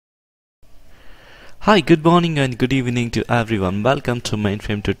Hi, good morning and good evening to everyone. Welcome to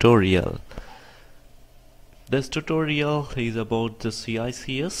Mainframe tutorial. This tutorial is about the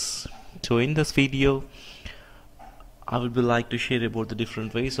CICS. So in this video, I would like to share about the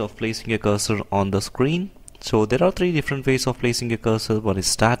different ways of placing a cursor on the screen. So there are three different ways of placing a cursor. One is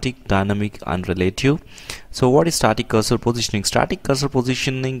static, dynamic and relative. So what is static cursor positioning? Static cursor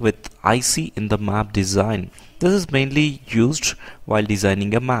positioning with IC in the map design. This is mainly used while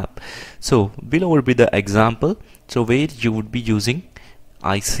designing a map. So below would be the example. So where you would be using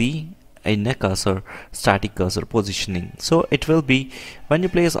IC in a cursor, static cursor positioning. So it will be when you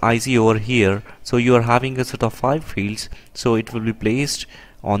place IC over here, so you are having a set of 5 fields, so it will be placed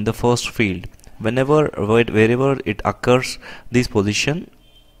on the first field. Wherever it occurs, this position,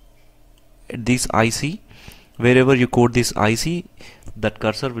 this IC, wherever you code this IC, that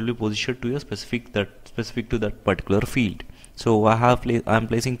cursor will be positioned to a specific to that particular field. So I am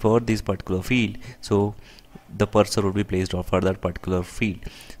placing for this particular field, so the cursor will be placed for that particular field.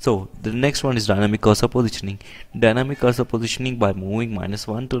 So the next one is dynamic cursor positioning. Dynamic cursor positioning by moving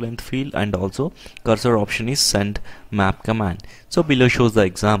 -1 to length field, and also cursor option is send map command. So below shows the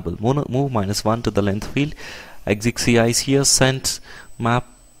example. Move -1 to the length field, exit CICS, send map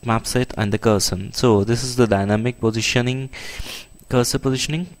set and the cursor. So this is the dynamic positioning cursor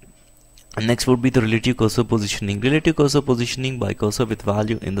positioning. Next would be the relative cursor positioning. Relative cursor positioning by cursor with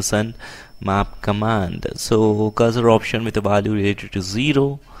value in the send map command. So cursor option with a value related to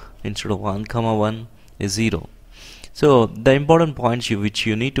 0 instead of 1,1 is 0. So the important points which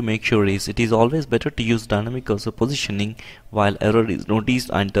you need to make sure is it is always better to use dynamic cursor positioning while error is noticed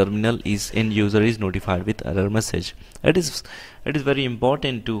and terminal is end user is notified with error message. It is very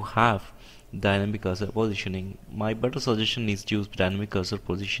important to have dynamic cursor positioning. My better suggestion is to use dynamic cursor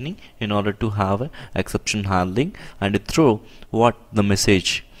positioning in order to have exception handling and throw the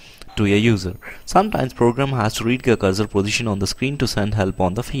message to a user. Sometimes program has to read the cursor position on the screen to send help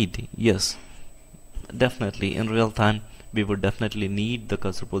on the feed. Yes, definitely in real time we would definitely need the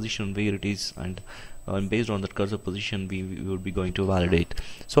cursor position where it is, and based on that cursor position we would be going to validate.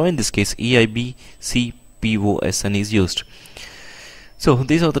 So in this case EIBCPOSN is used. So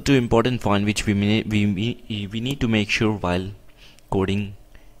these are the two important points which we need to make sure while coding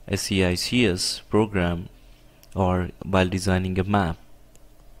a CICS program or while designing a map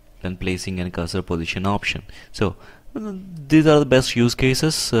and placing a cursor position option. So these are the best use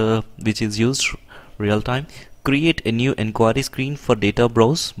cases which is used real time. Create a new inquiry screen for data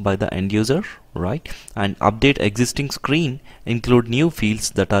browse by the end user, right? And update existing screen, include new fields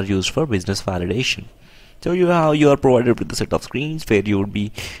that are used for business validation. So you are provided with a set of screens where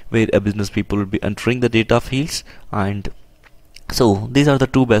a business people will be entering the data fields, and so these are the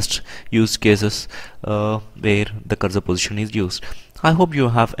two best use cases where the cursor position is used. I hope you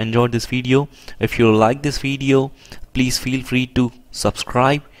have enjoyed this video. If you like this video, please feel free to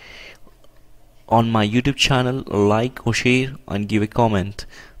subscribe on my YouTube channel, like or share and give a comment.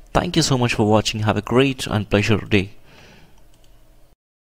 Thank you so much for watching. Have a great and pleasure day.